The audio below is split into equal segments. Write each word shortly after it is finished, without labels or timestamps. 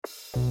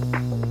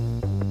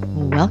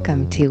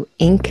Welcome to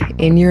Ink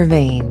in Your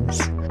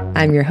Veins.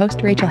 I'm your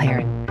host, Rachel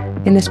Herron.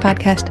 In this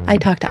podcast, I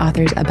talk to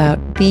authors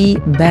about the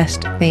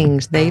best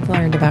things they've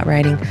learned about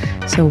writing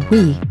so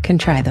we can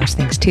try those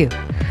things too.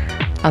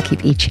 I'll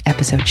keep each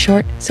episode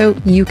short so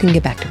you can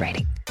get back to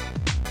writing.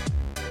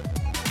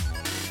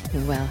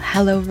 Well,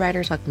 hello,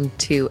 writers. Welcome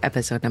to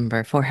episode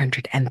number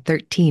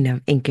 413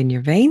 of Ink in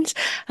Your Veins.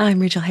 I'm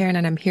Rachel Herron,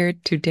 and I'm here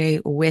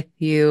today with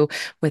you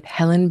with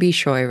Helen B.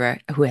 Scheuerer,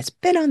 who has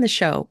been on the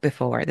show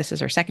before. This is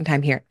her second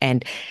time here,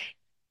 and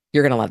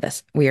you're going to love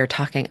this. We are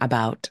talking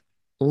about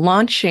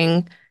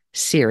launching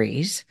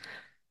series.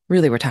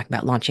 Really, we're talking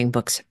about launching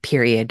books,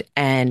 period.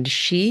 And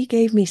she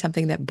gave me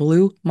something that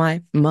blew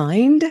my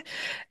mind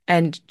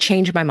and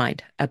changed my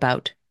mind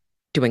about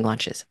doing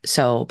launches.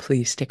 So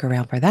please stick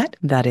around for that.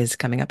 That is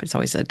coming up. It's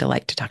always a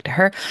delight to talk to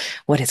her.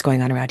 What is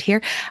going on around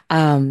here?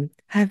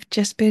 I've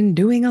just been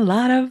doing a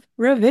lot of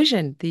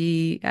revision.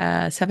 The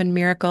Seven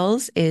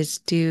Miracles is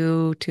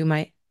due to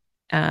my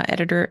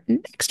editor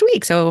next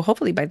week. So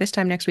hopefully by this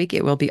time next week,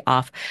 it will be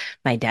off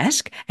my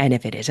desk. And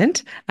if it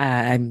isn't,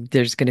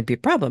 there's going to be a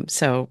problem.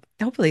 So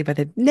hopefully by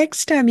the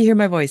next time you hear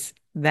my voice,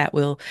 that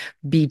will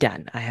be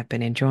done. I have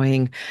been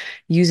enjoying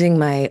using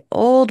my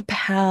old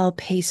pal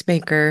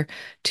Pacemaker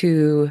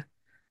to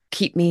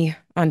keep me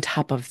on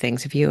top of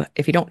things. If you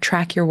don't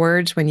track your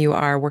words when you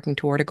are working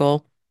toward a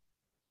goal,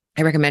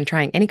 I recommend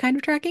trying any kind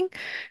of tracking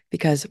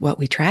because what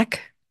we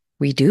track,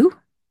 we do.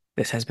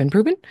 This has been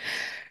proven.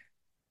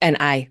 And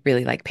I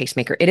really like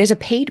Pacemaker. It is a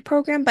paid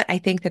program, but I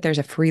think that there's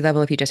a free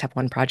level if you just have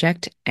one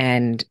project,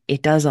 and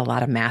it does a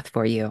lot of math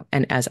for you.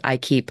 And as I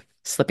keep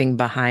slipping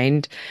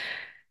behind,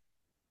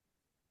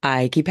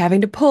 I keep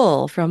having to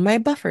pull from my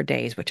buffer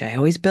days, which I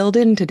always build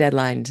into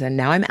deadlines. And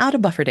now I'm out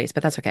of buffer days,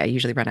 but that's okay. I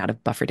usually run out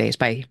of buffer days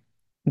by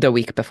the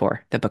week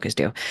before the book is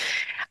due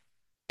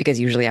because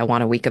usually I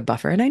want a week of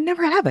buffer and I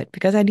never have it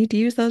because I need to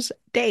use those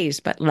days.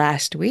 But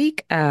last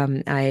week,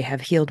 I have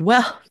healed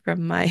well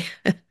from my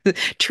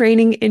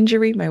training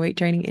injury, my weight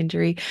training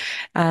injury.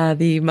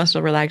 The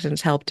muscle relaxants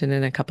helped, and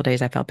in a couple of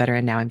days I felt better.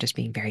 And now I'm just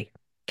being very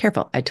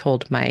careful. I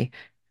told my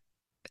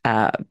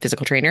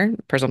physical trainer,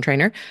 personal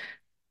trainer,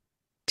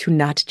 to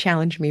not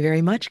challenge me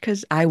very much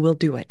because I will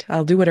do it.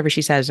 I'll do whatever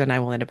she says and I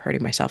will end up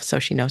hurting myself. So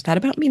she knows that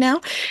about me now.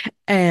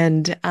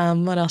 And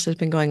what else has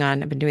been going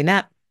on? I've been doing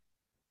that.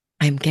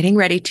 I'm getting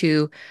ready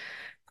to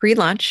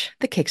pre-launch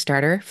the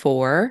Kickstarter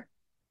for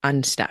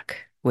Unstuck,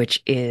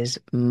 which is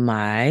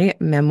my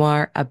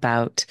memoir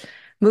about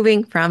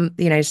moving from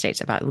the United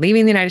States, about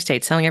leaving the United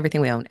States, selling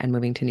everything we own, and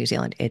moving to New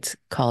Zealand. It's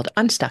called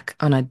Unstuck,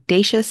 An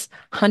Audacious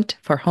Hunt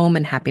for Home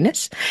and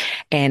Happiness.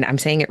 And I'm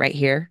saying it right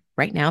here,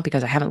 right now,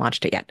 because I haven't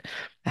launched it yet.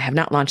 I have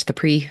not launched I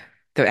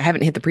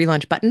haven't hit the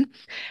pre-launch button.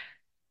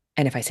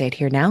 And if I say it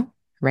here now,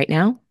 right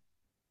now,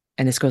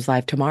 and this goes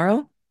live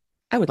tomorrow,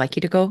 I would like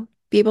you to go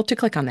be able to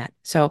click on that.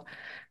 So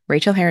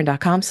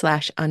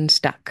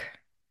rachelherron.com/unstuck.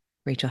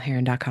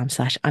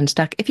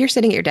 rachelherron.com/unstuck. If you're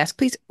sitting at your desk,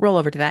 please roll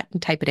over to that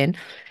and type it in.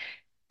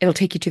 It'll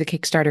take you to the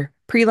Kickstarter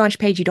pre-launch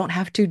page. You don't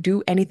have to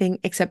do anything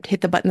except hit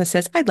the button that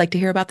says, I'd like to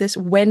hear about this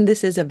when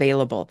this is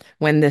available,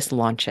 when this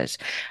launches.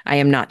 I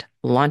am not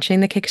launching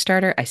the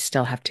Kickstarter. I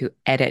still have to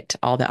edit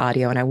all the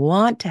audio, and I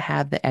want to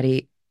have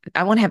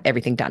I want to have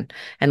everything done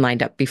and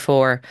lined up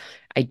before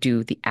I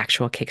do the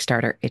actual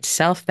Kickstarter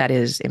itself. That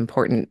is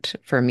important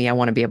for me. I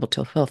want to be able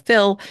to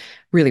fulfill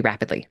really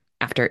rapidly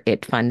after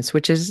it funds,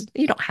 which is,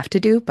 you don't have to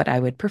do, but I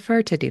would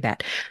prefer to do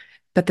that.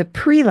 But the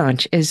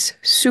pre-launch is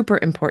super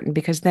important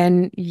because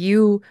then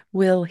you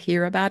will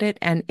hear about it.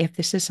 And if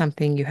this is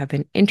something you have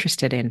been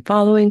interested in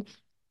following,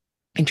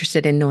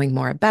 interested in knowing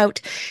more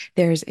about,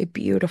 there's a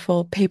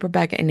beautiful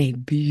paperback and a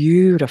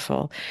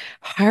beautiful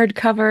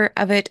hardcover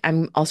of it.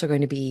 I'm also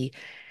going to be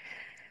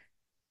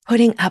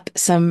putting up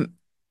some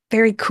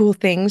very cool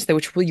things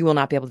that you will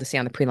not be able to see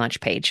on the pre-launch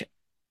page,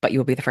 but you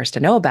will be the first to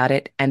know about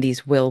it. And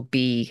these will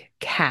be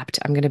capped.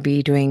 I'm going to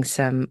be doing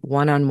some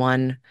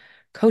one-on-one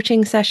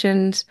coaching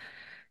sessions,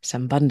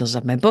 some bundles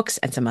of my books,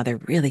 and some other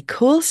really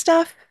cool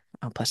stuff.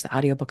 Oh, plus the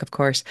audiobook, of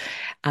course.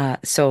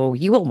 So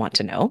you will want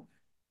to know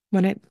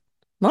when it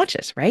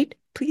launches, right?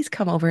 Please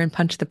come over and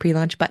punch the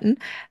pre-launch button.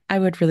 I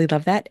would really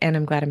love that. And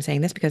I'm glad I'm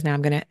saying this because now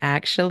I'm going to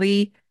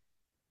actually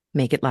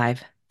make it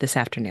live this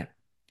afternoon.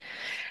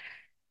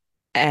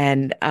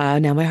 And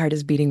now my heart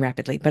is beating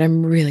rapidly, but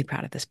I'm really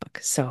proud of this book.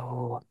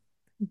 So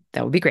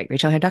that would be great.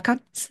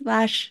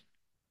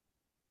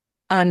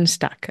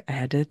 rachelherron.com/unstuck. I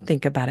had to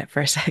think about it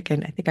for a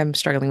second. I think I'm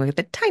struggling with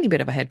a tiny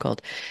bit of a head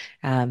cold.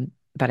 But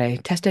I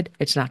tested.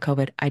 It's not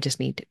COVID. I just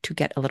need to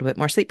get a little bit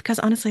more sleep because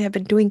honestly, I've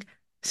been doing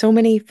so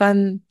many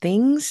fun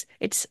things.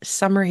 It's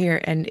summer here,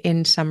 and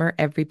in summer,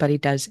 everybody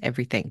does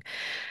everything,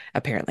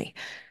 apparently.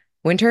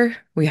 Winter,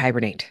 we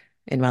hibernate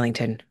in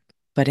Wellington.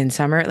 But in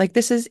summer, like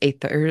this is a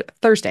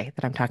Thursday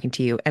that I'm talking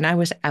to you, and I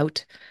was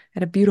out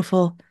at a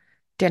beautiful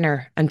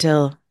dinner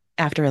until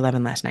after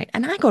 11 last night.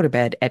 And I go to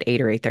bed at 8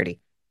 or 8:30.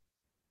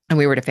 And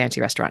we were at a fancy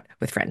restaurant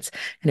with friends,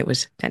 and it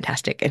was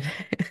fantastic. And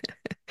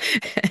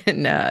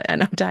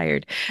and I'm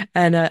tired.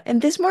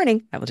 And this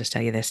morning, I will just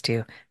tell you this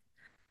too.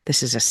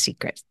 This is a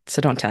secret,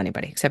 so don't tell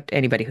anybody except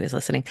anybody who is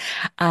listening.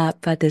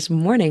 But this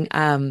morning,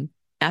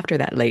 after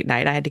that late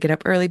night, I had to get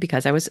up early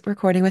because I was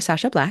recording with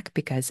Sasha Black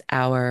because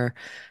our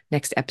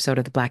next episode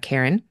of The Black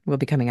Heron will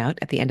be coming out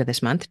at the end of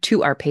this month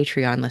to our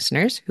Patreon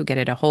listeners who get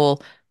it a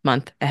whole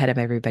month ahead of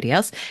everybody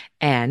else.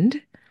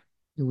 And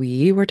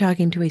we were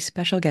talking to a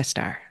special guest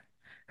star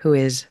who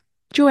is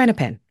Joanna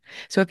Penn.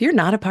 So if you're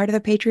not a part of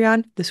the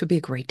Patreon, this would be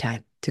a great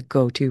time to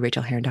go to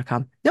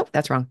rachelheron.com. Nope,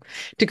 that's wrong.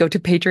 To go to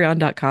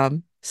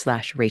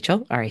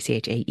patreon.com/Rachel,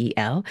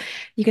 Rachel.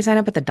 You can sign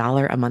up at the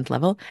 $1 a month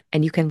level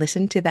and you can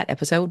listen to that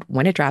episode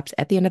when it drops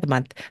at the end of the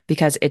month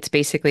because it's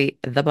basically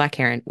The Black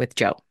Heron with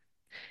Joe.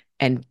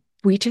 And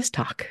we just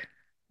talk,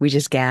 we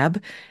just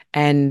gab.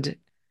 And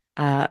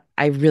I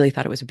really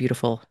thought it was a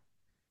beautiful,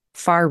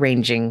 far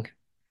ranging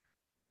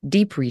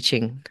deep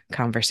reaching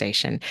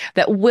conversation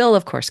that will,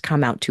 of course,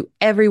 come out to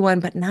everyone,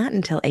 but not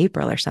until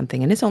April or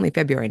something. And it's only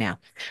February now.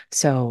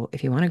 So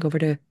if you want to go over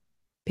to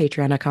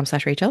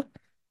patreon.com/Rachel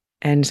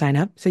and sign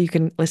up so you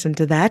can listen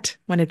to that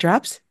when it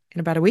drops in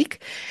about a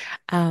week.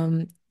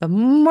 But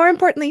more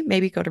importantly,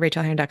 maybe go to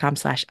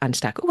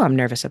rachelheron.com/unstuck. Oh, I'm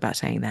nervous about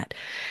saying that.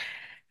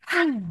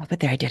 But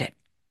there, I did it.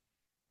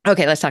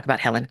 Okay, let's talk about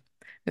Helen.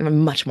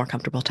 I'm much more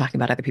comfortable talking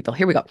about other people.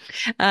 Here we go.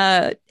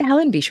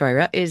 Helen B.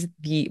 Scheuerer is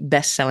the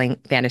best-selling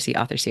fantasy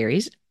author of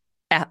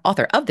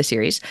the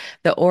series,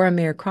 The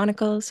Oramir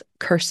Chronicles,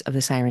 Curse of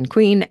the Siren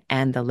Queen,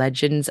 and The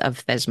Legends of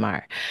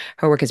Thesmar.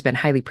 Her work has been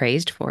highly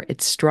praised for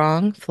its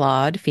strong,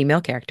 flawed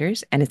female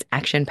characters and its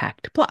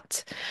action-packed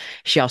plots.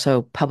 She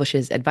also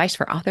publishes advice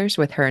for authors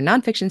with her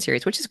nonfiction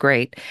series, which is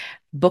great,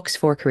 Books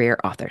for Career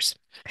Authors.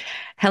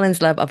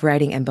 Helen's love of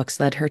writing and books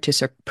led her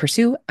to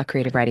pursue a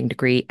creative writing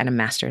degree and a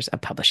master's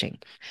of publishing.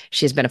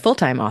 She has been a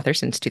full-time author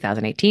since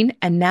 2018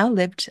 and now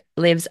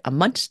lives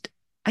amongst,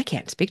 I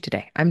can't speak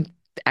today. I'm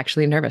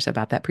actually nervous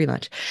about that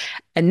pre-launch.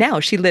 And now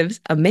she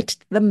lives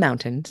amidst the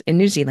mountains in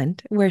New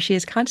Zealand, where she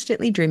is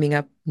constantly dreaming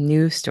up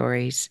new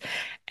stories.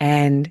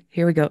 And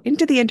here we go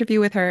into the interview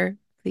with her.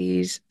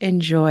 Please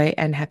enjoy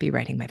and happy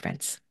writing, my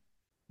friends.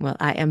 Well,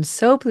 I am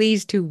so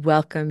pleased to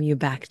welcome you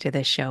back to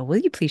the show. Will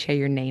you please share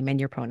your name and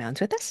your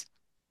pronouns with us?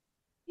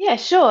 Yeah,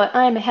 sure.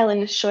 I'm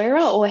Helen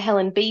Scheuerer or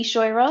Helen B.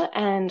 Scheuerer,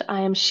 and I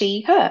am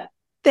she, her.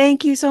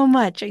 Thank you so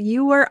much.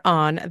 You were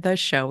on the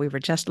show. We were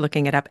just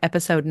looking it up,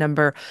 episode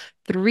number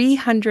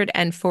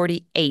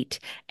 348.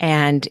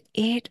 And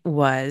it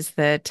was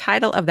the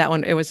title of that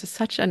one. It was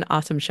such an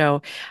awesome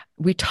show.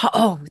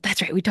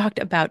 That's right. We talked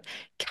about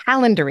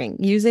calendaring,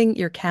 using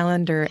your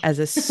calendar as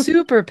a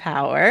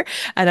superpower.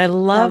 And I Sounds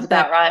love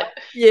that. about right.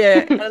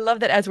 Yeah, I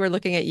love that as we're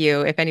looking at you,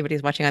 if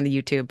anybody's watching on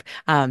the YouTube,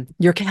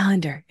 your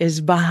calendar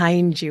is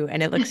behind you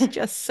and it looks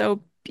just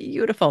so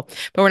beautiful.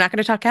 But we're not going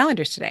to talk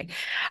calendars today.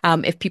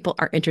 If people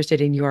are interested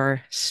in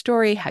your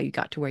story, how you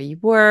got to where you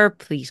were,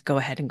 please go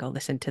ahead and go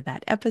listen to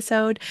that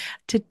episode.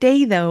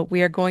 Today, though,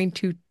 we are going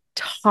to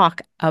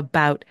talk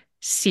about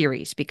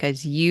series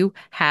because you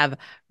have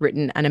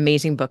written an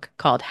amazing book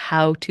called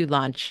How to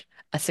Launch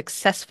a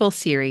Successful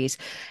Series,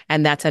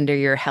 and that's under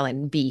your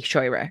Helen B.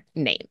 Scheuerer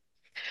name.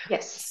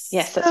 Yes,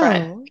 that's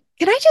right. So,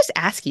 can I just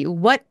ask you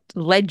what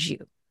led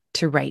you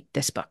to write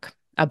this book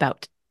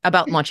about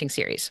launching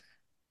series?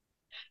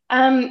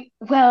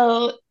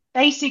 Well,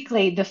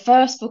 basically, the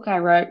first book I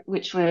wrote,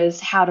 which was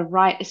How to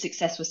Write a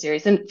Successful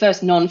Series, and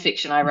first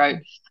nonfiction I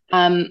wrote,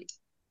 um,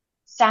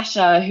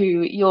 Sasha, who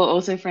you're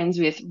also friends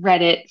with,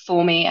 read it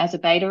for me as a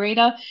beta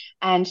reader,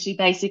 and she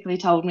basically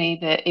told me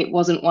that it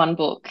wasn't one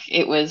book,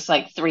 it was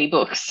like three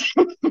books.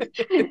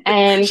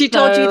 And She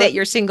told you so that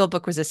your single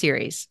book was a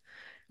series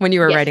when you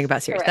were writing yes,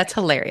 about series. That's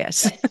correct.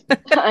 hilarious. Yes,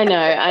 I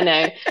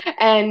know.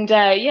 And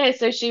yeah,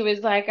 so she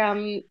was like,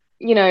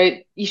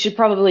 you should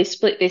probably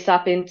split this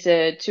up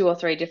into two or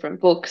three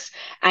different books.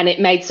 And it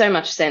made so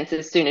much sense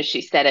as soon as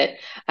she said it.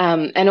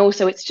 And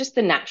also it's just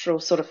the natural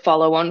sort of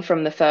follow on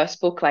from the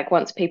first book. Like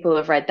once people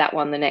have read that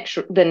one, the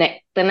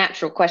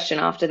natural question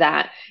after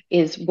that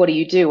is what do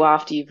you do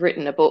after you've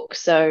written a book?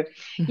 So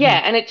Mhm.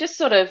 yeah, and it just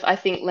sort of, I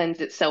think,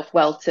 lends itself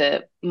well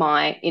to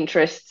my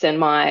interests and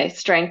my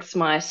strengths,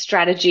 my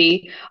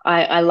strategy.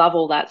 I love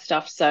all that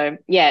stuff. So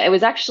yeah, it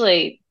was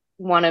actually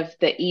one of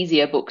the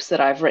easier books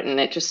that I've written.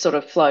 It just sort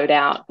of flowed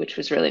out, which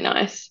was really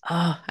nice.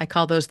 Oh, I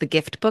call those the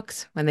gift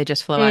books when they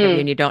just flow out of you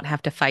and Mm, you don't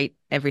have to fight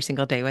every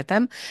single day with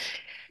them.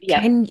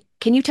 yeah.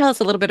 Can you tell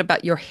us a little bit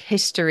about your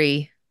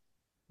history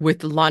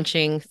with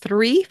launching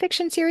three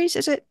fiction series?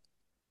 Is it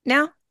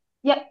now?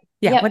 Yep.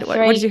 Yeah. Yep. What does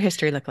your Three.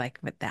 history look like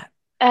with that?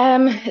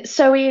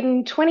 So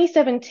in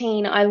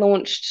 2017, I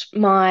launched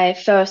my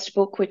first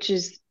book, which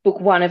is book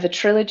one of a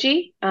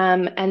trilogy.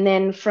 And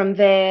then from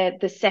there,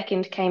 the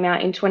second came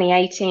out in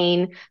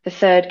 2018, the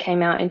third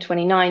came out in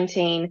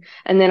 2019,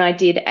 and then I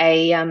did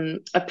a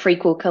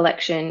prequel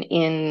collection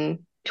in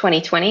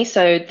 2020.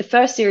 So the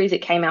first series,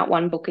 it came out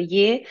one book a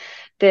year.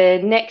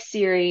 The next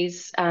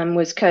series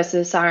was Curse of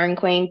the Siren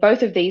Queen.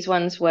 Both of these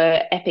ones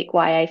were epic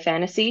YA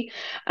fantasy.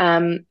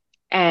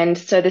 And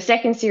so the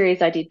second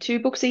series, I did two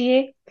books a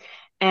year.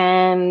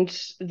 And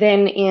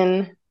then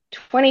in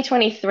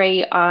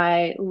 2023,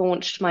 I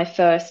launched my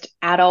first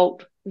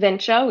adult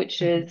venture,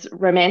 which Mhm. is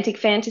romantic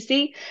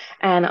fantasy.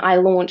 And I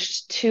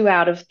launched two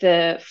out of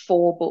the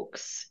four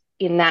books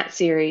in that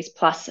series,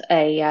 plus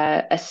a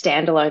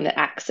standalone that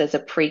acts as a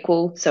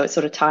prequel, so it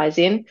sort of ties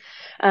in.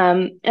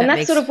 And That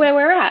that's sort makes of where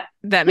we're at.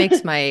 that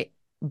makes my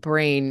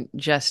brain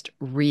just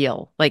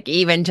reel. Like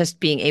even just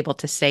being able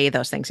to say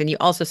those things. And you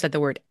also said the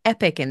word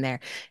epic in there.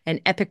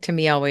 And epic to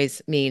me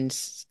always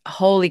means,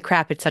 holy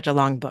crap, it's such a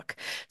long book.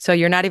 So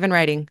you're not even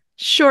writing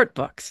short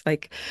books.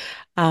 Like,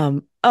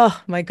 oh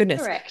my goodness.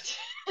 Correct.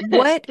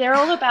 What They're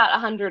all about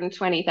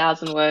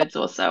 120,000 words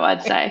or so,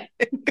 I'd say.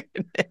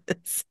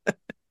 goodness.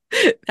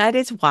 That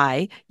is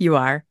why you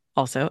are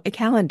also a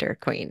calendar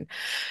queen.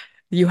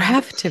 You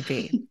have to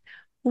be.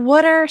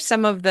 What are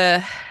some of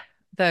the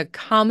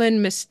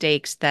common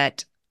mistakes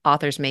that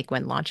authors make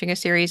when launching a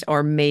series,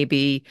 or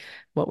maybe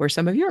what were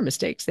some of your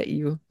mistakes that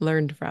you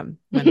learned from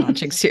when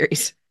launching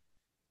series?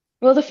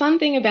 Well, the fun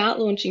thing about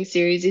launching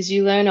series is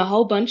you learn a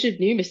whole bunch of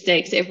new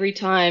mistakes every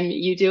time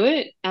you do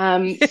it.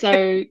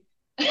 So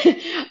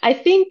I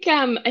think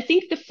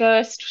the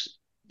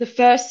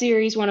first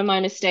series, one of my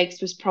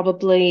mistakes was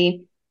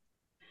probably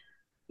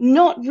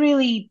not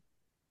really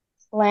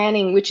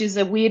planning, which is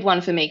a weird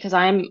one for me because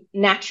I'm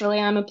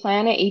a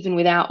planner, even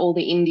without all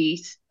the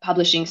indies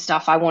publishing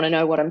stuff. I want to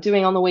know what I'm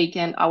doing on the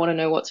weekend. I want to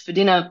know what's for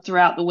dinner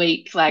throughout the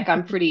week. Like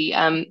I'm pretty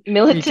Me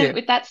militant too.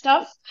 with that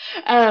stuff.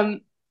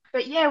 Um,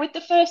 but yeah, with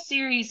the first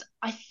series,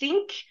 I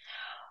think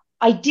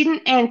I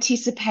didn't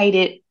anticipate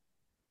it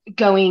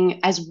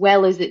going as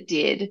well as it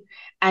did.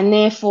 And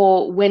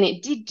therefore, when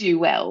it did do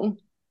well,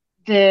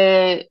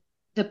 the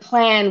the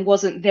plan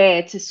wasn't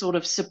there to sort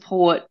of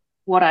support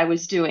what I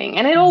was doing.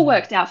 And it all Mm.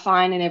 worked out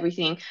fine and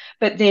everything,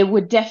 but there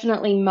were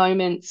definitely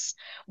moments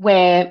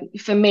where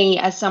for me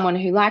as someone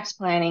who likes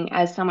planning,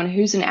 as someone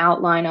who's an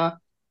outliner,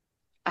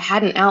 I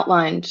hadn't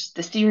outlined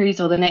the series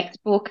or the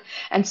next book.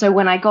 And so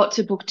when I got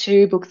to book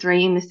two, book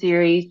three in the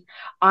series,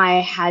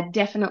 I had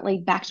definitely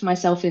backed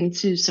myself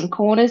into some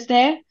corners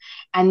there.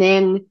 And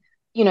then,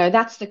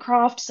 that's the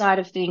craft side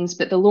of things,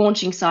 but the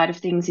launching side of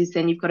things is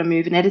then you've got to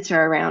move an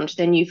editor around,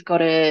 then you've got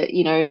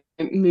to,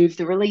 move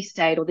the release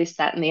date or this,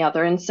 that, and the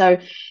other. And so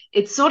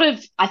it's sort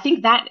of, I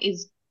think that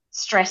is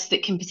stress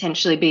that can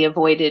potentially be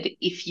avoided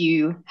if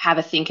you have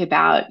a think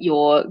about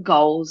your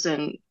goals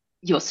and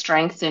your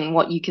strengths and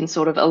what you can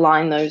sort of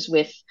align those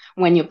with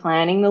when you're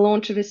planning the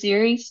launch of a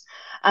series.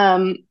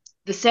 Um,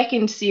 the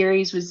second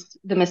series was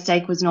the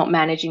mistake was not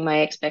managing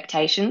my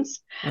expectations.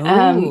 Oh,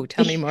 Um,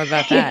 tell me more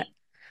about that.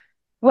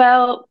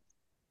 well,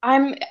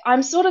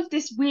 I'm sort of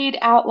this weird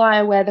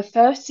outlier where the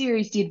first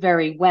series did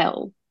very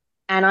well,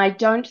 and I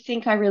don't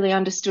think I really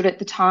understood at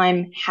the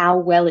time how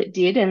well it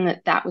did, and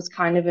that was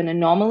kind of an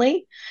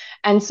anomaly.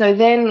 And so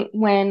then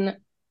when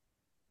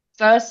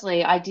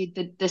firstly, I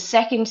did the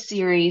second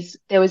series.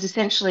 There was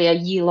essentially a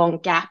year-long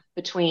gap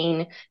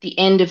between the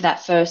end of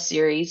that first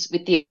series,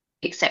 with the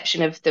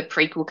exception of the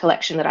prequel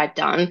collection that I'd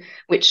done,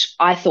 which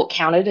I thought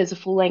counted as a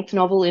full-length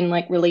novel in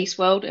like release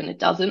world, and it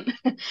doesn't.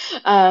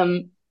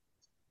 um,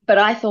 but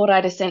I thought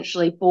I'd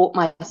essentially bought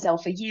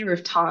myself a year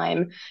of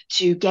time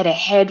to get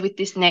ahead with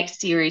this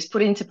next series,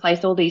 put into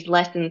place all these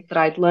lessons that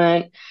I'd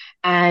learned,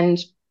 and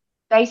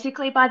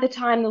basically by the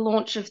time the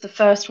launch of the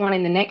first one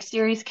in the next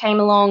series came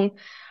along,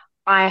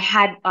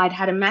 I'd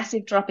had a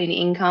massive drop in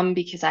income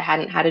because I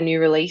hadn't had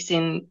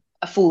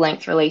a full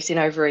length release in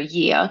over a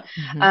year.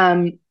 Hmm.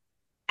 Um,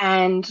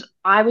 and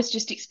I was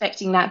just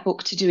expecting that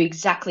book to do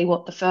exactly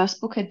what the first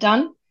book had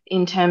done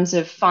in terms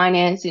of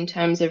finance, in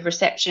terms of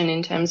reception,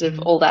 in terms of Hmm.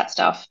 all that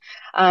stuff.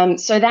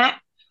 So that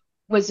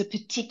was a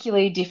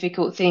particularly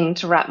difficult thing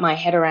to wrap my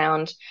head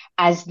around,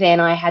 as then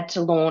I had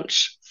to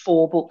launch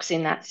four books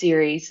in that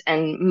series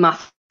and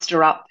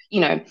muster up,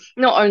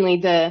 not only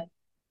the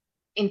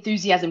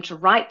enthusiasm to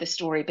write the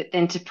story, but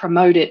then to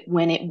promote it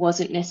when it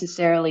wasn't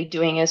necessarily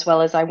doing as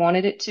well as I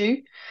wanted it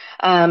to.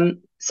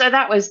 So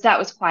that was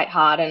quite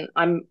hard, and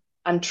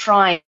I'm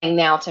trying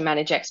now to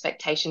manage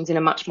expectations in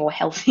a much more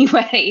healthy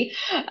way.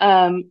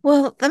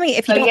 Well,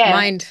 if you So don't yeah.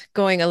 mind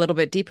going a little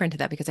bit deeper into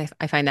that, because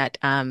I find that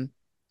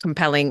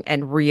compelling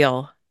and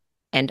real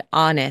and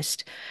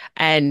honest.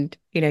 And,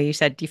 you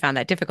said you found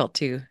that difficult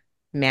to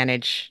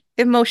manage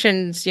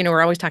emotions.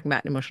 We're always talking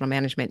about emotional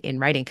management in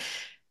writing.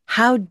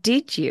 How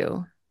did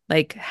you,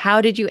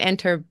 how did you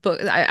enter book?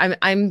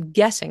 I'm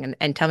guessing,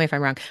 and tell me if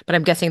I'm wrong, but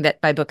I'm guessing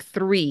that by book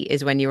three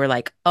is when you were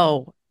like,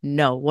 oh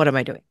no, what am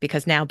I doing?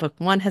 Because now book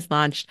one has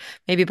launched,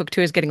 maybe book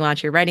two is getting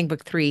launched. You're writing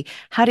book three.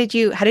 How did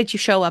you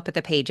show up at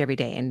the page every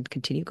day and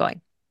continue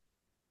going?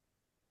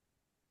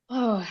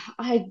 Oh,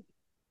 I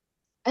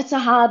it's a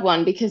hard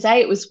one because A,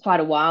 it was quite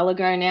a while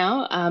ago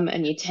now,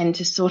 and you tend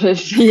to sort of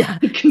Yeah,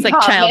 it's like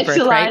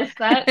childbirth, right? compartmentalize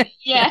that.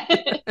 Yeah.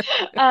 Yeah.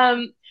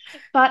 Um,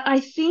 but I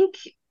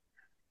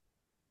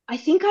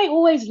think I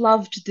always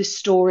loved the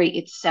story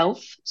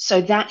itself,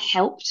 so that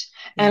helped.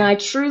 And Yeah. I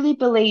truly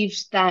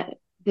believed that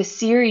the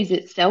series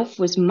itself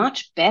was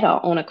much better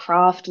on a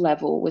craft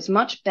level, was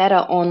much better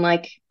on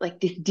like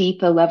this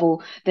deeper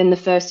level than the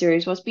first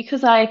series was,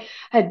 because I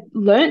had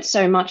learned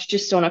so much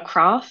just on a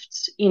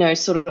craft,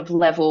 sort of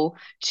level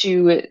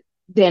to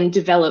then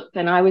develop.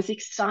 And I was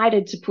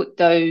excited to put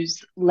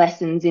those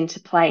lessons into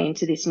play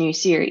into this new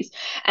series.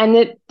 And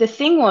the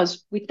thing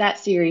was with that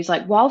series,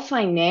 like while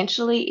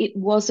financially it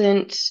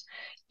wasn't,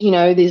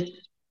 this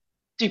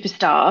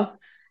superstar,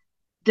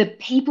 the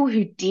people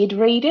who did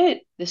read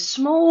it, the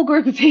small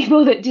group of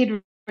people that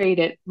did read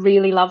it,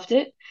 really loved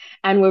it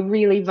and were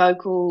really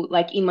vocal,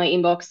 like in my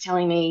inbox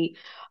telling me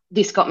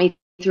this got me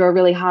through a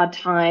really hard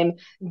time.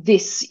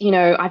 This,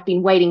 I've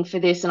been waiting for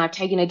this and I've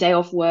taken a day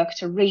off work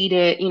to read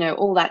it,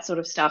 all that sort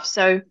of stuff.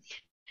 So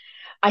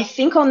I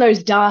think on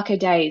those darker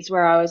days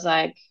where I was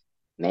like,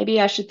 maybe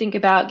I should think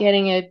about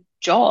getting a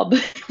job,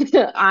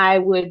 I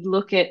would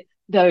look at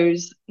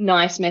those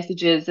nice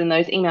messages and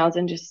those emails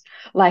and just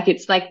like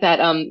it's like that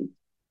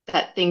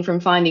thing from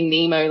Finding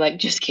Nemo, like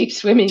just keep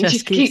swimming, Just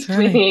just keep keep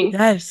swimming. swimming.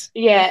 Yes.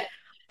 Yeah.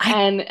 I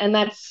And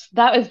that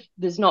was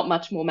there's not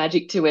much more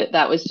magic to it.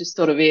 That was just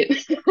sort of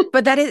it.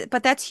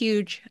 but that's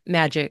huge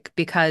magic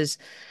because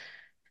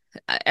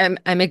I'm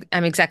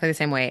exactly the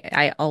same way.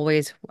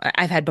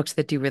 I've had books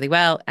that do really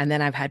well, and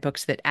then I've had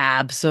books that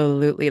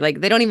absolutely like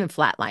they don't even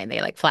flatline.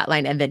 They like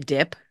flatline and then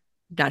dip.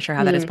 Not sure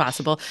how that is Mm.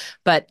 possible,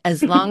 but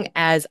as long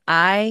as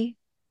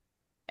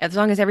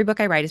every book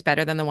I write is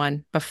better than the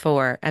one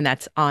before, and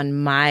that's on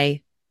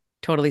my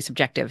totally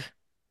subjective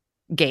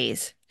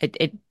gaze.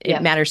 It Yeah.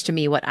 matters to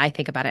me what I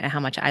think about it and how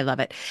much I love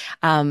it.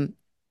 Um,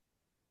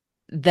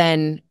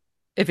 then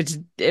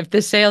if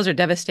the sales are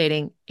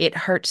devastating, it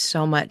hurts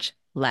so much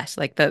less.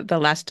 Like the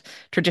last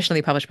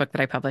traditionally published book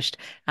that I published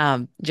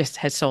just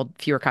has sold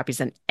fewer copies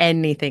than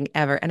anything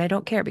ever, and I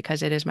don't care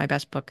because it is my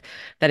best book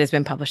that has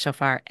been published so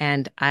far,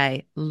 and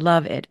I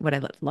love it. Would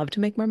I love to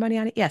make more money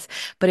on it? Yes,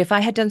 but if I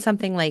had done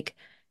something like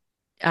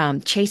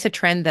chase a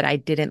trend that I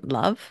didn't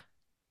love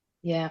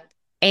Yeah.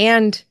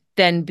 and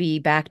then be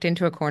backed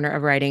into a corner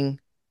of writing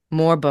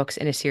more books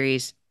in a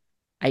series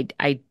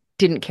I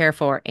didn't care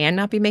for and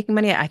not be making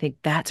money, I think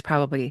that's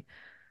probably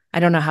I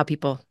don't know how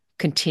people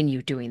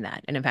continue doing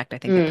that. And in fact, I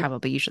think they Mm.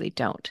 probably usually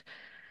don't.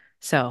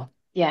 So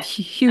Yeah.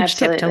 huge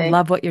tip to Absolutely.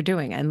 love what you're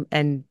doing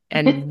and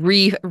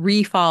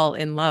re-fall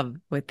in love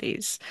with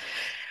these.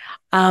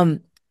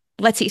 Um,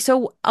 let's see.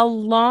 So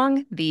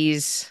along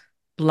these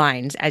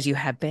lines, as you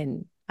have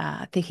been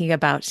thinking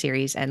about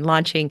series and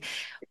launching,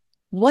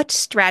 what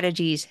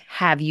strategies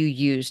have you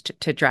used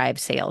to drive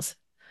sales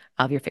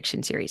of your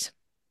fiction series?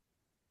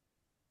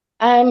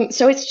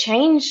 So it's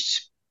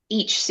changed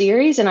each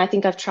series, and I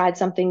think I've tried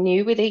something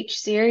new with each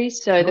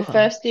series. So the Cool.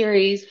 first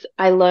series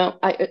I learned,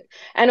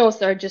 and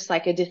also just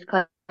like a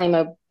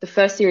disclaimer, the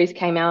first series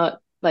came out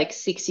like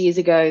 6 years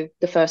ago,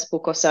 the first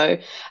book or so,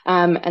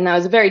 and that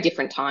was a very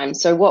different time.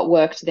 So what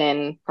worked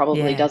then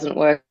probably Yeah. doesn't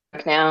work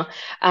now.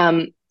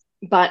 Um,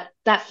 but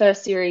that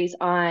first series,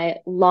 I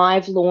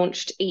live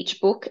launched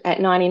each book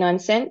at 99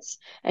 cents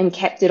and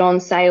kept it on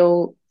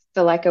sale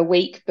for like a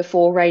week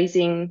before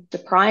raising the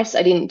price.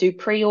 I didn't do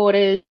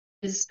pre-orders.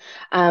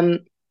 Um,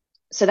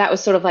 so that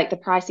was sort of like the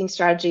pricing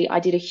strategy. I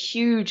did a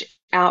huge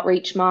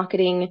outreach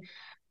marketing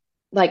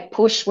like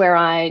push where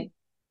I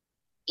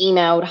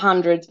emailed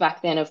hundreds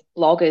back then of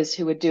bloggers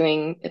who were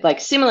doing like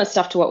similar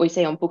stuff to what we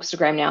see on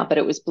Bookstagram now, but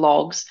it was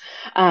blogs.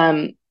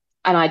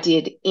 And I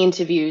did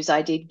interviews,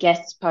 I did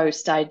guest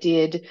posts, I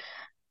did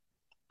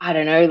I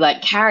don't know,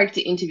 like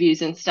character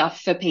interviews and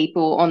stuff for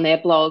people on their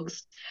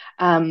blogs.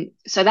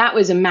 So that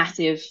was a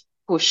massive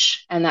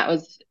push, and that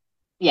was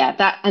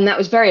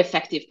very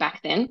effective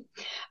back then.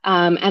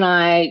 And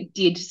I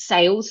did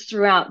sales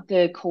throughout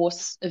the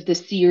course of the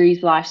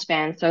series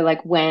lifespan. So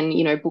like when,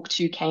 book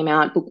two came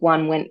out, book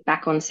one went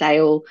back on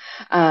sale.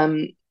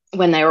 Um,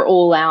 when they were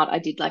all out, I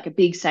did like a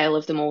big sale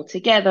of them all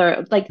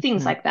together, like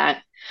things Mhm. like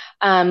that.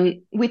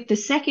 With the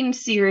second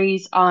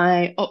series,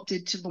 I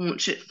opted to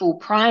launch at full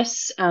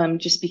price,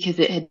 just because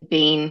it had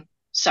been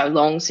so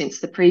long since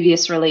the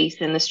previous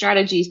release and the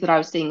strategies that I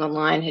was seeing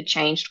online had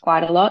changed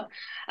quite a lot.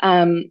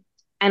 Um,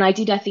 and I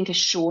did, I think, a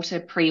shorter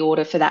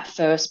pre-order for that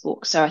first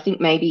book. So I think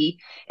maybe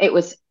it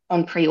was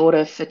on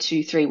pre-order for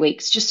 2, 3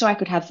 weeks, just so I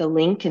could have the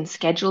link and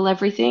schedule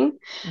everything.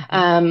 Mhm.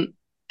 Um,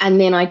 and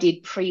then I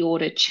did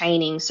pre-order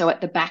chaining. So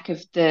at the back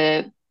of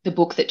the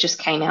book that just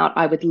came out,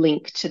 I would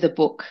link to the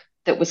book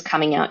that was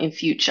coming out in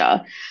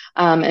future.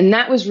 And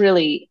that was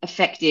really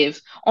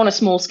effective on a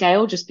small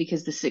scale, just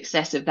because the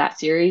success of that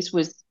series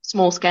was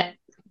small scale.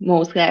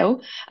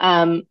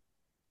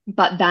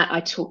 But that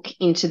I took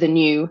into the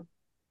new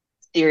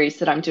series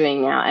that I'm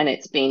doing now, and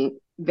it's been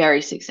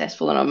very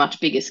successful on a much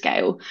bigger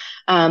scale.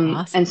 And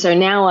Awesome. so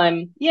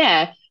now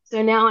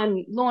so now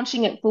I'm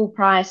launching at full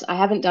price. I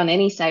haven't done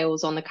any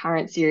sales on the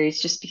current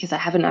series just because I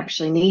haven't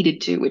actually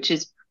needed to, which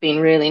has been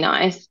really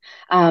nice.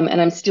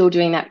 And I'm still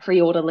doing that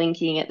pre-order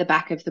linking at the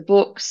back of the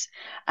books.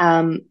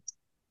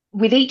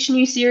 With each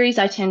new series,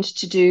 I tend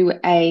to do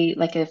a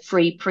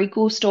free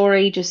prequel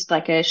story, just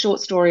like a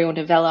short story or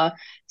novella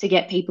to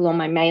get people on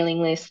my mailing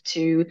list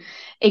to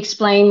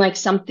explain like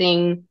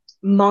something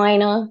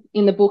minor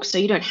in the book. So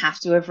you don't have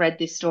to have read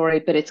this story,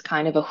 but it's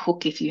kind of a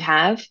hook if you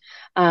have.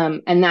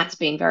 And that's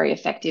been very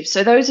effective.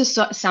 So those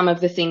are some of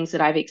the things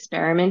that I've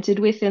experimented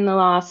with in the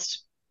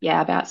last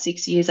yeah, about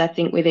 6 years, I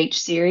think, with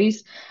each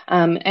series.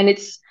 And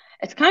it's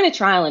kind of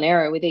trial and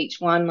error with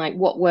each one. Like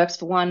what works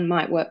for one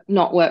might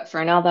not work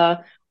for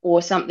another,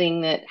 or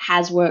something that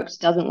has worked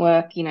doesn't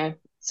work, you know.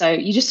 So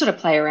you just sort of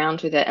play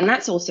around with it. And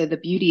that's also the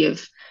beauty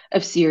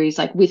of series.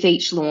 Like with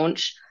each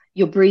launch,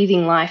 you're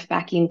breathing life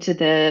back into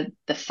the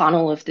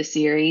funnel of the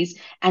series,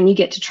 and you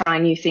get to try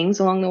new things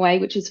along the way,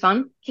 which is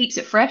fun. Keeps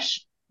it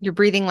fresh. You're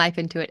breathing life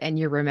into it and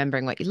you're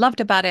remembering what you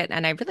loved about it.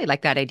 And I really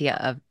like that idea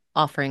of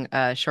offering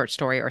a short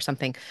story or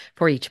something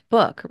for each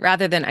book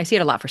rather than I see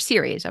it a lot for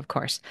series, of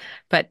course.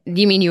 But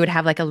you mean you would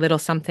have like a little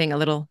something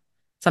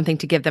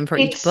to give them for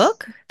each It's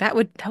book? That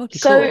would be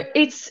so cool.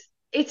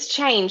 it's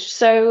changed.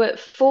 So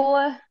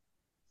for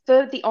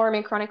the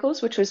Orman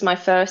Chronicles, which was my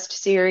first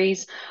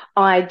series,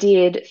 I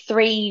did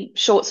three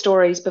short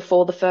stories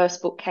before the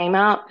first book came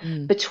out.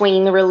 Mm.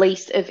 Between the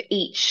release of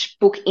each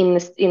book in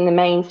the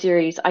main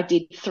series, I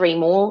did three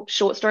more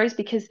short stories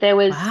because there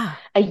was Wow.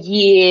 a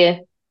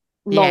year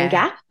long Yeah.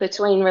 gap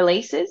between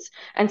releases.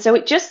 And so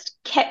it just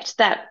kept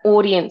that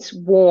audience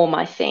warm,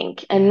 I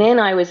think. And Yeah. then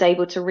I was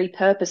able to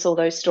repurpose all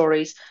those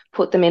stories,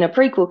 put them in a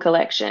prequel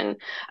collection,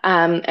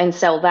 and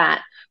sell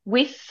that.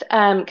 With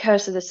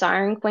Curse of the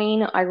Siren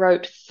Queen, I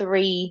wrote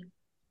three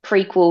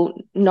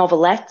prequel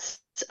novelettes,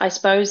 I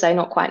suppose. They're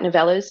not quite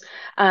novellas,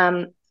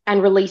 and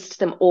released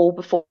them all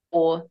before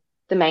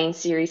the main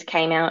series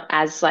came out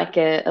as like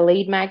a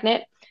lead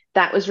magnet.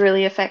 That was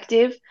really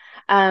effective.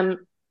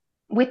 Um,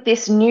 with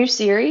this new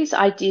series,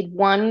 I did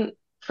one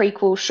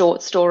prequel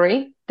short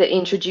story that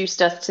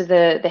introduced us to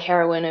the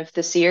heroine of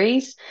the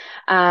series.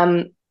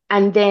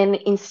 And then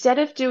instead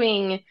of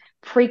doing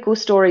prequel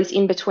stories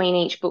in between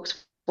each book,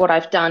 what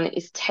I've done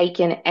is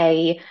taken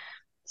a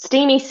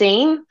steamy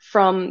scene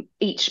from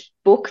each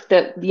book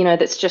that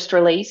that's just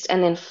released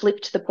and then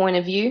flipped the point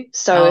of view.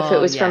 So if it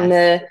Oh, was from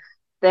yes.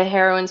 the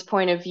heroine's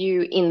point of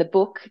view in the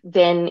book,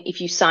 then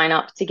if you sign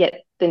up to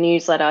get the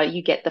newsletter,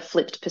 you get the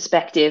flipped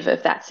perspective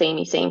of that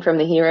steamy scene from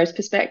the hero's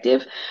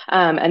perspective.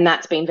 And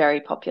that's been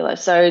very popular.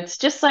 So it's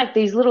just like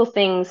these little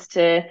things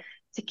to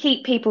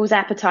keep people's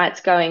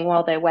appetites going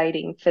while they're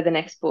waiting for the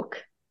next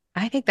book.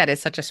 I think that is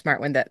such a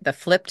smart one, the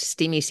flipped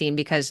steamy scene,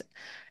 because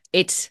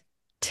it's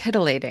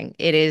titillating.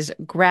 It is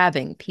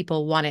grabbing.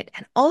 People want it.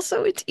 And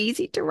also, it's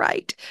easy to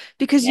write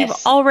because you've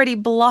Yes. already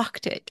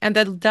blocked it and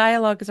the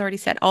dialogue is already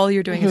set. All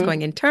you're doing is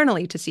going Hmm.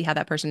 internally to see how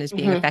that person is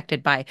being Hmm.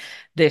 affected by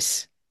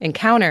this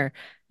encounter.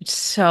 It's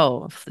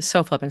so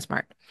flippin'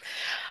 smart.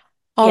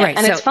 All Yeah, right.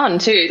 and it's So, fun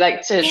too,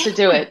 like to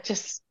do yeah. it.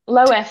 Just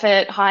low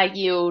effort, high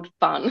yield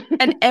fun.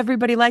 And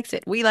everybody likes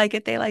it. We like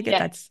it. They like it.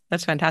 Yeah.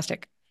 That's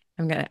fantastic.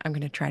 I'm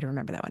gonna try to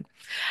remember that one.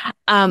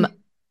 Um,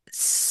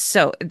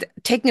 so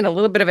taking it a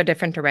little bit of a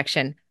different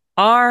direction,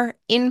 are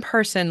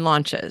in-person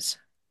launches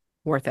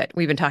worth it?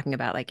 We've been talking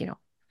about like,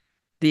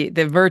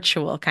 the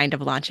virtual kind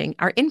of launching.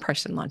 Are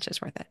in-person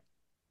launches worth it?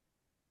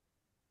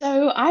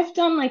 So I've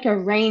done like a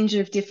range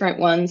of different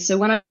ones. So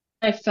when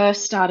I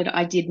first started,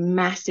 I did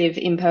massive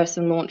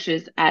in-person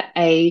launches at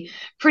a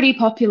pretty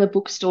popular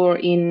bookstore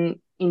in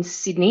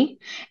Sydney,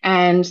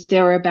 and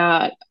there were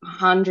about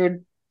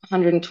 100,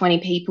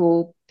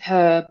 people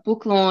per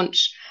book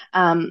launch.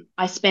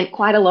 I spent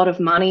quite a lot of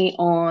money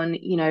on,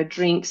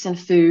 drinks and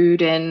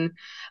food and,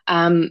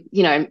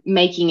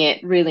 making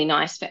it really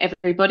nice for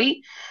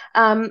everybody.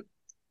 Um,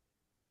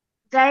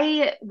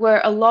 they were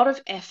a lot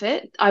of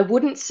effort. I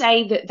wouldn't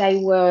say that they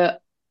were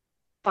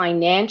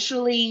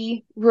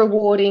financially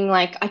rewarding.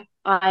 Like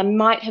I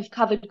might have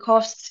covered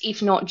costs,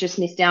 if not just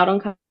missed out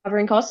on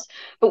covering costs.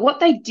 But what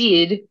they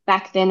did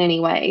back then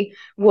anyway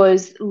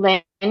was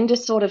lend a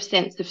sort of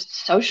sense of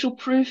social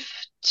proof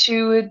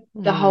to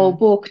the whole Mm,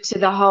 book, to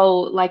the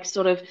whole like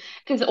sort of,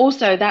 because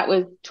also that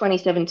was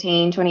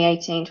 2017,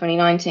 2018,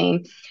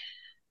 2019.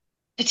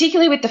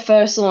 Particularly with the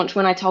first launch,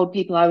 when I told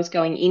people I was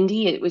going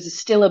indie, it was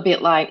still a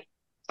bit like,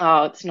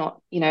 oh, it's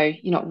not, you're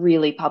not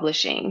really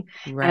publishing.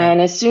 right. And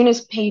as soon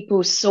as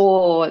people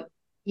saw,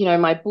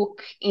 my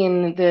book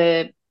in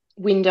the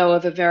window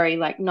of a very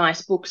like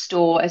nice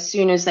bookstore, as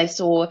soon as they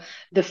saw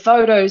the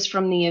photos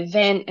from the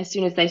event, as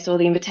soon as they saw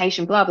the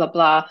invitation, blah, blah,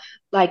 blah,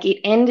 like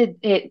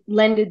it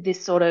lended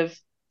this sort of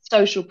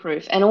social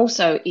proof. And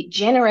also it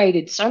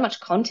generated so much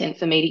content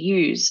for me to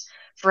use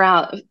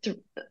throughout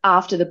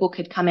after the book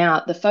had come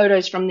out, the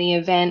photos from the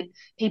event,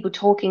 people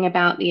talking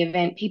about the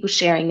event, people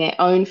sharing their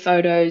own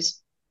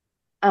photos,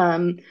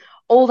 um,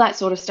 all that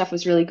sort of stuff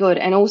was really good.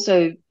 And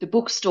also the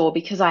bookstore,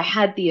 because I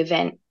had the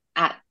event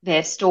at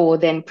their store,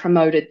 then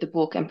promoted the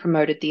book and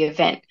promoted the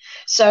event.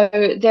 So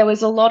there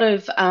was a lot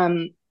of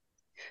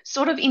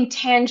sort of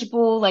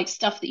intangible, like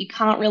stuff that you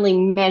can't really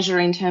measure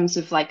in terms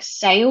of like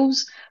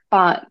sales,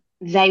 but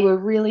they were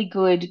really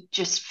good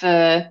just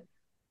for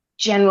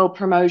general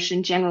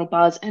promotion, general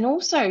buzz, and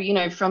also,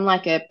 from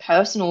like a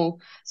personal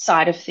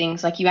side of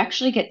things, like you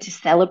actually get to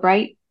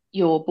celebrate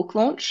your book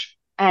launch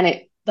and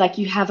it like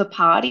you have a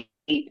party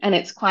and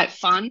it's quite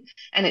fun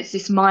and it's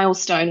this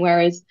milestone.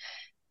 Whereas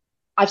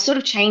I've sort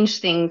of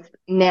changed things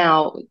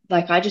now,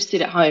 like I just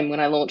sit at home when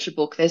I launch a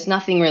book. There's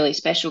nothing really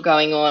special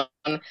going on.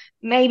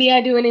 Maybe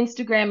I do an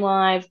Instagram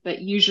live,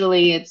 but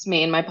usually it's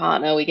me and my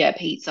partner. We get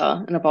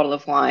pizza and a bottle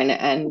of wine,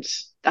 and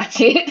that's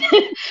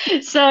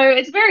it. So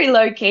it's very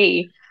low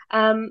key.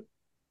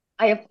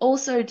 I have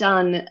also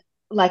done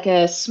like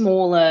a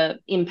smaller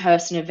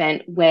in-person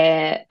event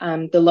where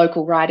the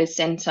local writers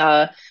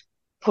centre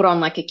put on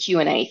like a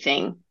Q&A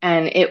thing,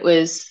 and it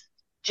was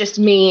just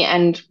me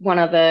and one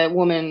other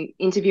woman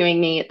interviewing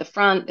me at the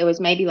front. There was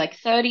maybe like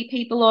 30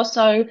 people or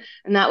so,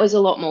 and that was a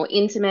lot more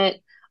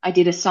intimate. I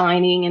did a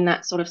signing and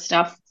that sort of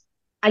stuff.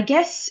 I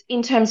guess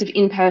in terms of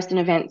in-person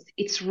events,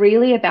 it's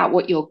really about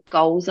what your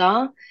goals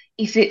are.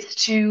 If it's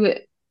to,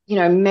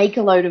 make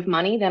a load of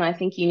money, then I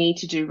think you need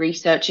to do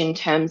research in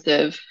terms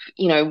of,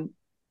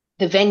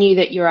 the venue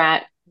that you're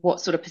at,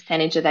 what sort of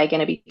percentage are they going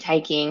to be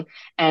taking,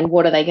 and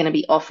what are they going to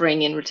be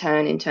offering in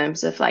return in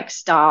terms of like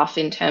staff,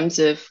 in terms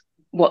of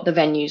what the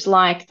venue's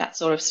like, that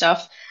sort of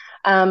stuff.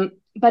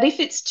 But if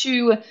it's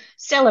to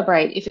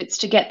celebrate, if it's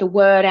to get the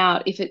word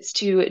out, if it's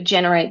to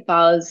generate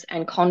buzz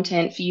and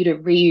content for you to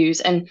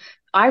reuse, and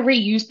I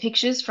reuse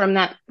pictures from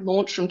that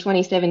launch from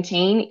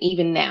 2017,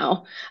 even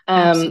now.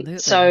 Absolutely.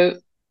 So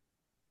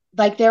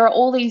like there are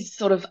all these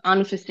sort of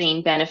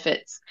unforeseen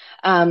benefits.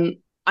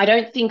 I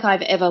don't think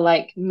I've ever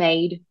like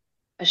made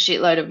a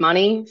shitload of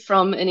money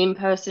from an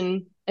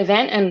in-person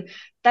event, and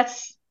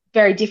that's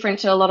very different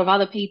to a lot of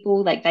other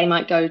people. Like they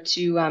might go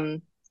to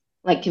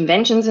like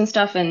conventions and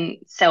stuff and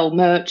sell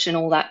merch and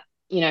all that,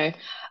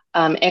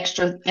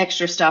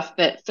 extra stuff.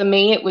 But for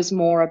me, it was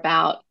more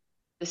about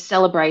the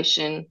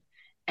celebration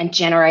and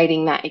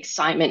generating that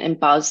excitement and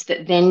buzz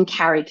that then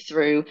carried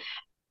through,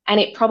 and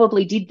it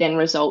probably did then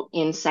result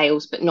in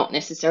sales, but not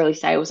necessarily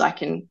sales I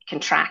can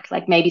track.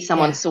 Like maybe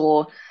someone Yeah.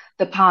 saw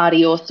the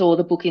party or saw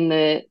the book in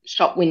the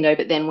shop window,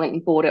 but then went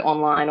and bought it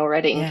online or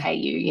read it in Yeah.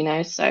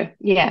 KU. So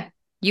yeah.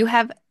 You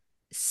have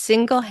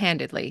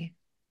single-handedly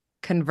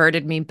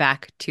converted me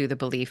back to the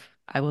belief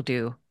I will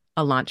do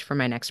a launch for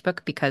my next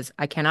book because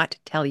I cannot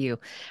tell you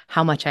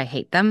how much I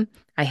hate them.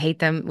 I hate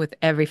them with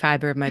every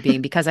fiber of my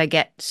being because I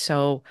get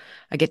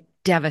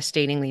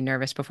devastatingly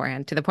nervous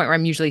beforehand to the point where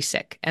I'm usually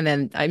sick. And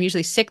then I'm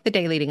usually sick the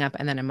day leading up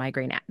and then a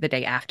migraine the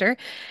day after.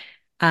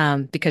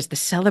 Because the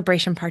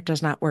celebration part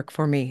does not work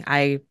for me.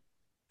 I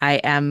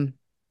am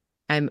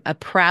I'm a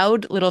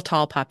proud little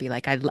tall puppy.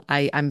 Like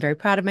I'm very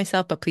proud of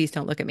myself, but please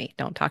don't look at me.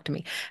 Don't talk to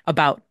me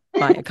about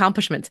my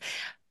accomplishments.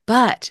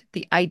 But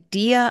the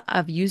idea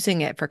of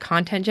using it for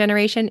content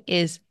generation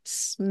is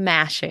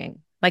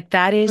smashing. Like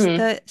that is Mm,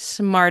 the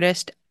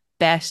smartest,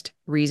 best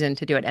reason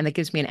to do it. And that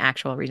gives me an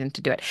actual reason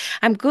to do it.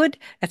 I'm good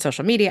at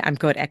social media. I'm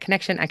good at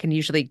connection. I can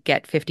usually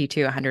get 50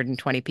 to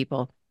 120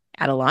 people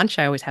at a launch.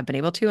 I always have been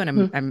able to, and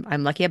I'm mm. I'm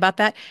I'm lucky about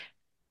that.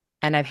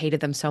 And I've hated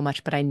them so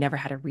much, but I never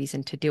had a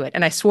reason to do it.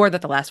 And I swore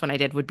that the last one I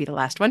did would be the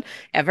last one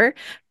ever.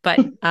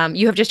 But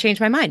you have just changed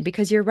my mind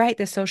because you're right.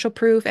 The social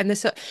proof and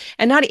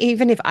and not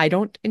even if I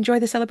don't enjoy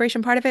the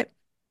celebration part of it,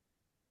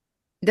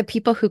 the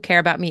people who care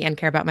about me and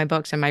care about my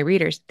books and my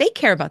readers, they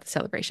care about the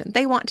celebration.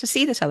 They want to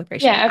see the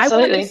Yeah, celebration. I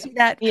want to absolutely. see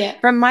that Yeah.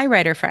 from my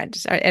writer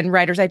friends and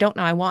writers I don't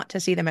know. I want to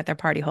see them at their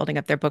party holding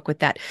up their book with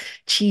that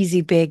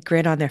cheesy big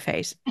grin on their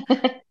face.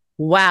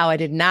 Wow, I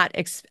did not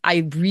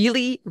I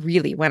really,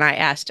 really, when I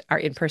asked are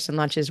in-person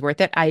lunches worth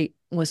it, I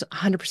was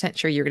 100%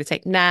 sure you were going to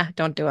say, "Nah,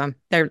 don't do them.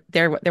 They're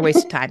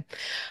waste of time."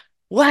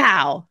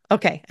 Wow.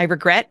 Okay, I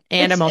regret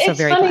and I'm also It's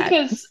very funny glad.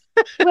 because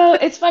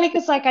it's funny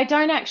because like I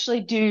don't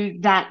actually do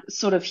that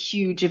sort of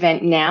huge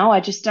event now. I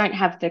just don't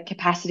have the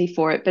capacity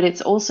for it. But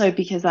it's also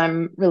because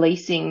I'm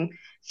releasing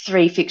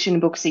three fiction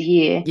books a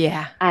year,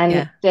 Yeah. and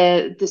Yeah.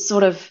 the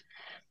sort of,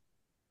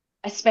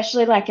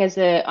 especially like as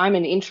a I'm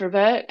an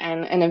introvert,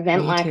 and an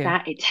event Me like too.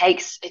 that, it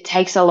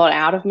takes a lot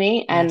out of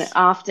me. And Yes.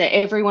 after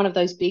every one of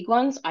those big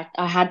ones,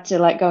 I had to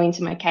like go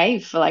into my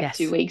cave for like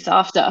two Yes. weeks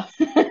after.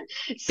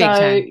 Big So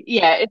time.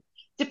 yeah, it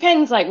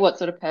depends like what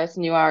sort of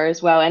person you are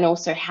as well, and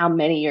also how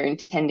many you're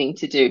intending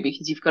to do,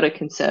 because you've got to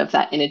conserve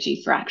that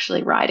energy for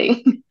actually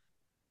writing.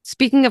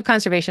 Speaking of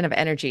conservation of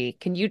energy,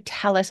 can you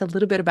tell us a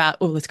little bit about,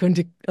 oh, let's go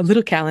into a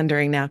little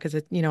calendaring now because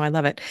I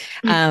love it.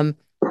 Um,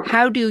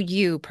 how do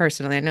you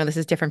personally, I know this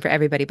is different for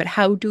everybody, but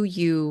how do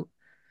you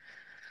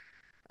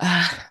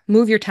uh,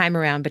 move your time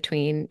around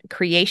between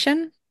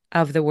creation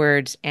of the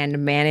words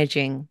and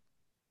managing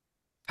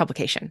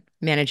publication,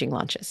 managing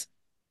launches?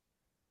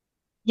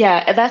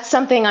 Yeah, that's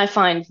something I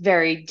find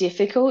very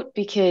difficult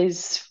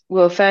because,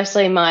 well,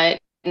 firstly, my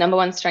number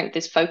one strength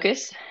is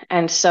focus.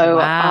 And so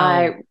Wow,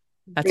 I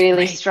that's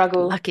really right.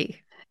 struggle.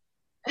 Lucky.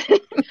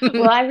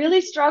 Well, I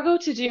really struggle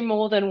to do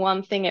more than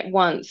one thing at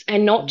once,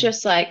 and not Mm,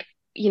 just like,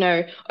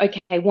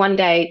 okay, one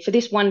day, for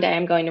this one day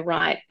I'm going to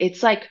write.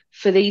 It's like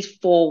for these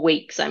 4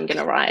 weeks I'm going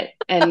to write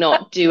and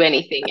not do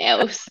anything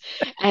else.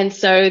 And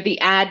so the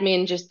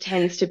admin just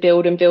tends to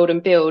build and build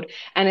and build.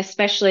 And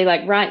especially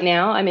like right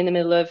now, I'm in the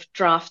middle of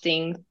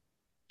drafting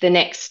the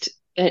next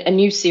a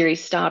new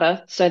series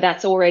starter. So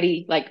that's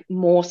already like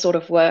more sort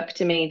of work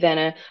to me than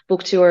a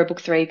book two or a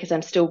book three, because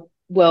I'm still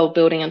world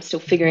building, I'm still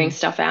figuring mhm.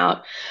 stuff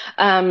out.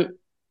 Um,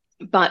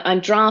 but I'm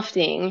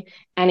drafting,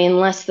 and in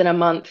less than a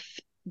month,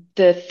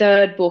 the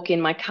third book in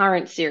my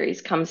current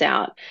series comes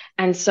out.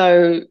 And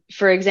so,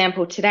 for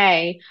example,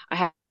 today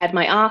I had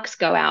my arcs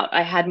go out,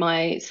 I had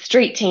my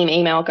street team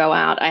email go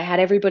out, I had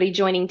everybody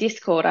joining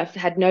Discord, I've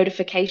had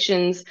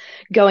notifications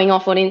going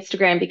off on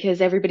Instagram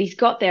because everybody's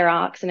got their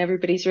arcs and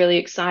everybody's really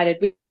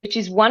excited, which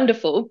is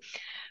wonderful.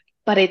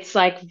 But it's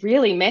like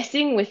really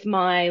messing with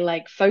my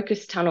like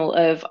focus tunnel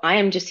of I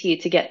am just here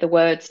to get the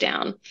words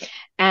down.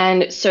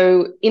 And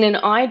so, in an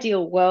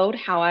ideal world,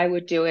 how I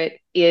would do it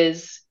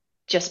is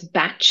just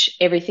batch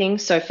everything.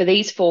 So, for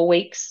these 4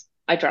 weeks,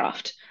 I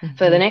draft.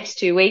 For the Hmm. next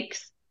 2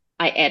 weeks,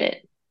 I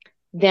edit.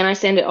 Then I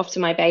send it off to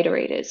my beta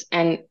readers.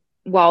 And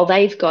while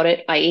they've got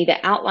it, I either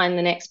outline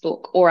the next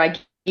book or I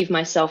give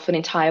myself an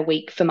entire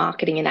week for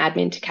marketing and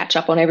admin to catch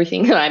up on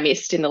everything that I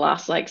missed in the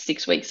last like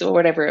 6 weeks or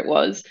whatever it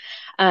was.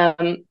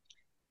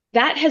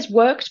 That has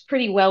worked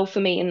pretty well for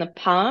me in the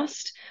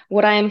past.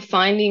 What I am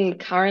finding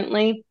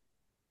currently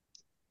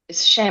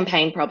is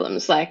champagne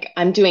problems. Like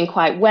I'm doing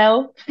quite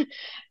well.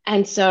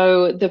 And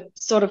so the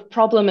sort of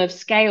problem of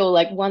scale,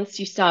 like once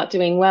you start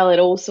doing well, it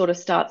all sort of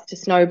starts to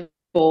snowball.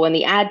 And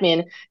the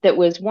admin that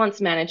was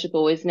once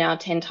manageable is now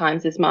 10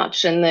 times as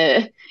much.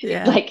 And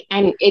Yeah. like,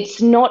 and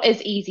it's not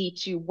as easy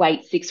to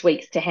wait 6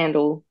 weeks to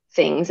handle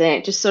things. And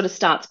it just sort of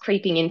starts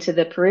creeping into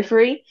the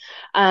periphery.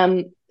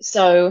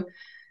 So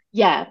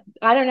yeah,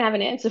 I don't have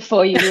an answer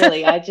for you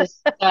really. I just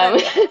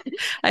I'm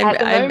at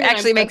the I'm moment I'm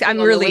actually makes working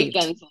I'm on the relieved.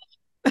 weekends.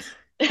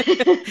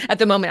 At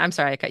the moment, I'm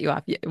sorry I cut you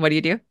off. What do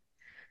you do?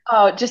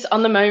 Oh, just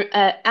on the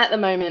at the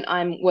moment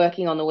I'm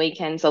working on the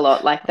weekends a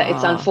lot like that.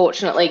 It's Oh,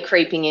 unfortunately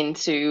creeping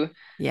into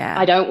yeah.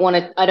 I don't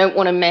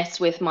want to mess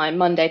with my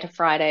Monday to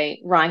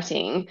Friday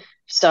writing.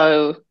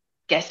 So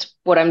guess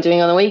what I'm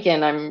doing on the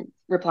weekend? I'm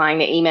replying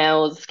to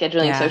emails,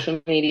 scheduling Yeah.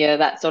 social media,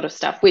 that sort of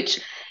stuff,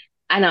 which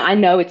and I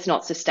know it's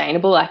not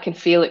sustainable. I can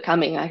feel it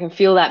coming. I can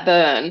feel that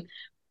burn.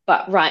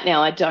 But right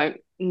now I don't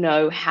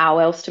know how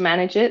else to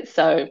manage it.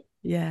 So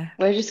Yeah.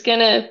 we're just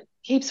gonna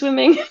keep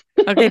swimming.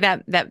 Okay,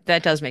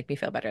 that does make me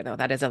feel better though.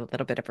 That is a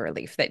little bit of a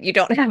relief that you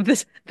don't have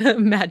this the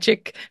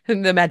magic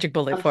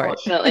bullet for it.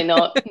 Unfortunately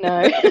not.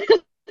 No.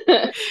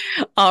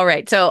 All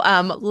right. So,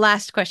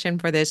 last question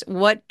for this.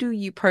 What do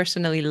you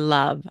personally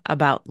love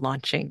about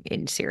launching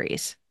in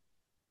series?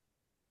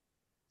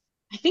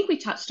 I think we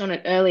touched on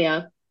it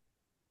earlier.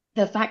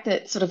 The fact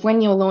that sort of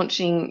when you're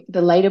launching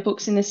the later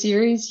books in the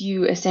series,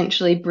 you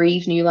essentially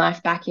breathe new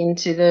life back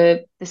into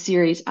the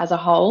series as a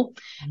whole.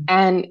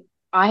 And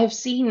I have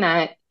seen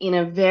that in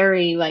a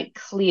very like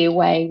clear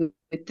way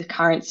with the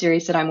current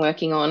series that I'm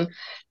working on.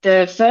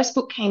 The first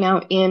book came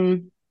out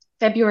in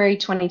February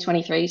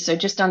 2023, so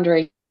just under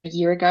a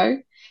year ago,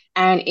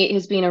 and it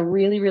has been a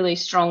really, really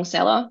strong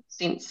seller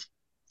since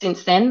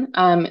then.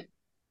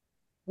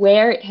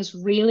 Where it has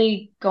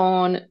really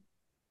gone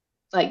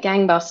like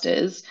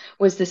gangbusters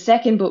was the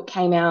second book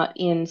came out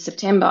in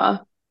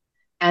September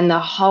and the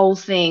whole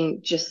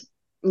thing just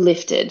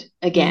lifted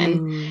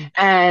again. Ooh.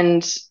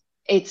 And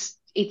it's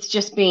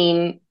just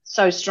been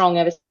so strong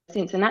ever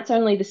since. And that's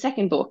only the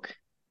second book.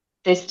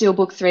 There's still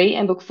book 3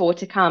 and book 4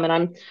 to come.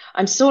 And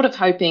I'm sort of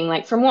hoping,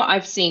 like from what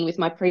I've seen with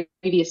my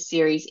previous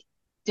series,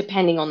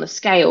 depending on the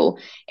scale,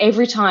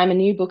 every time a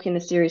new book in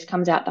the series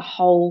comes out, the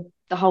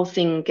whole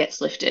thing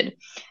gets lifted.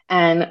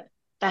 And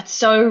that's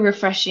so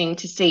refreshing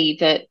to see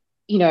that,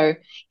 you know,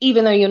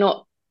 even though you're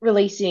not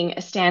releasing a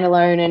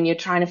standalone and you're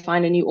trying to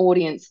find a new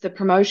audience, the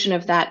promotion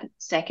of that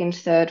second,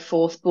 third,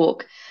 fourth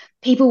book,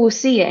 people will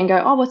see it and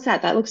go, oh, what's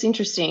that? That looks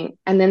interesting.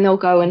 And then they'll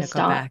go and Now go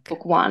start back.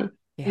 book 1.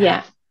 Yeah.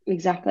 Yeah,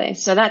 exactly.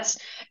 So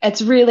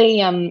it's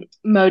really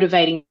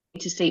motivating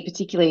to see,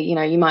 particularly, you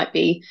know, you might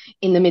be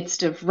in the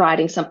midst of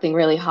writing something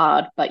really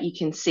hard, but you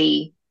can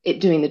see it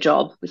doing the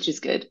job, which is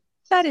good.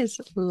 That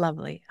is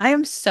lovely. I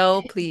am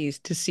so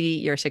pleased to see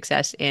your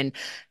success in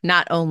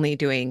not only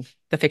doing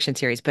the fiction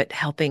series, but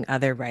helping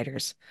other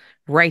writers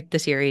write the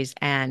series.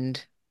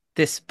 And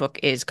this book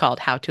is called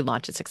How to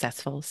Launch a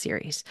Successful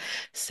Series.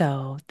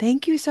 So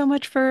thank you so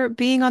much for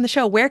being on the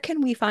show. Where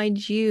can we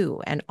find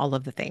you and all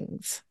of the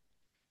things?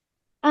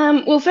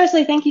 Well,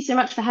 firstly, thank you so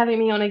much for having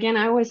me on again.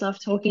 I always love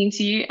talking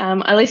to you.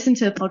 I listen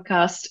to the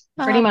podcast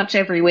pretty Oh, much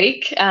every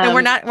week. and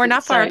we're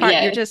not far So apart.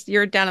 yeah,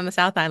 You're down on the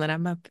South Island.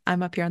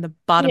 I'm up here on the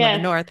bottom of the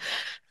yeah. North.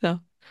 So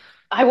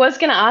I was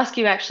going to ask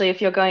you actually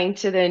if you're going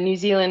to the New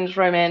Zealand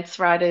Romance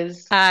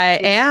Writers I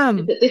this is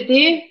am. it this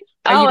year?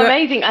 Are you Oh, go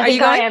amazing. I are you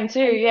think I going? am too.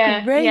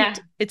 Yeah, yeah. Great.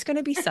 It's going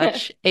to be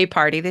such a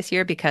party this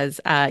year because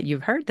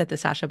you've heard that the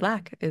Sasha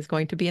Black is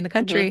going to be in the hmm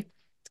country.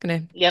 It's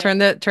going to Yep.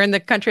 turn the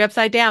country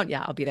upside down.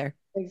 Yeah, I'll be there.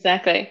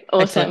 Exactly.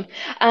 Excellent.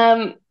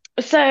 Awesome.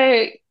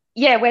 So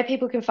yeah, where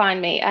people can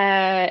find me,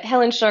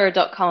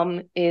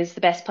 helenscheuerer.com is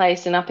the best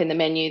place. And up in the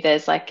menu,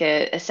 there's like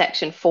a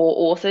section for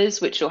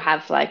authors, which will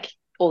have like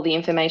all the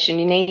information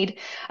you need.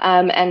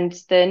 And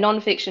the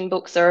non-fiction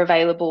books are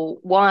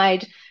available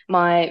wide.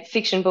 My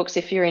fiction books,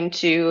 if you're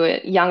into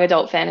young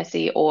adult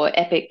fantasy or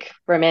epic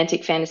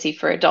romantic fantasy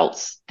for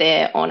adults,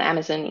 they're on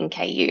Amazon in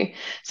KU.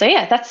 So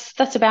yeah,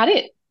 that's about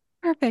it.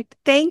 Perfect.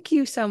 Thank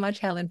you so much,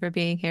 Helen, for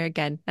being here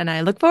again. And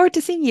I look forward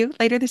to seeing you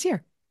later this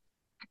year.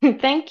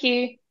 Thank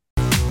you.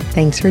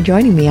 Thanks for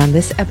joining me on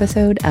this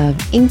episode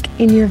of Ink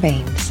in Your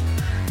Veins.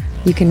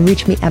 You can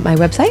reach me at my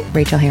website,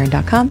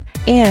 rachelheron.com,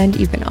 and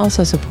you can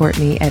also support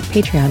me at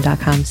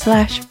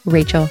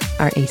patreon.com/Rachel,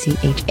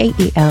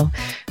 Rachel,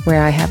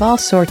 where I have all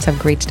sorts of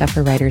great stuff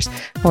for writers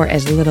for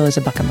as little as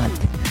 $1 a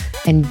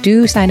month. And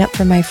do sign up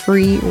for my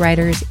free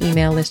writers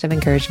email list of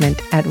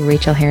encouragement at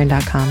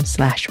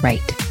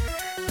rachelheron.com/write.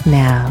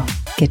 Now,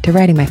 get to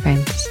writing, my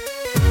friends.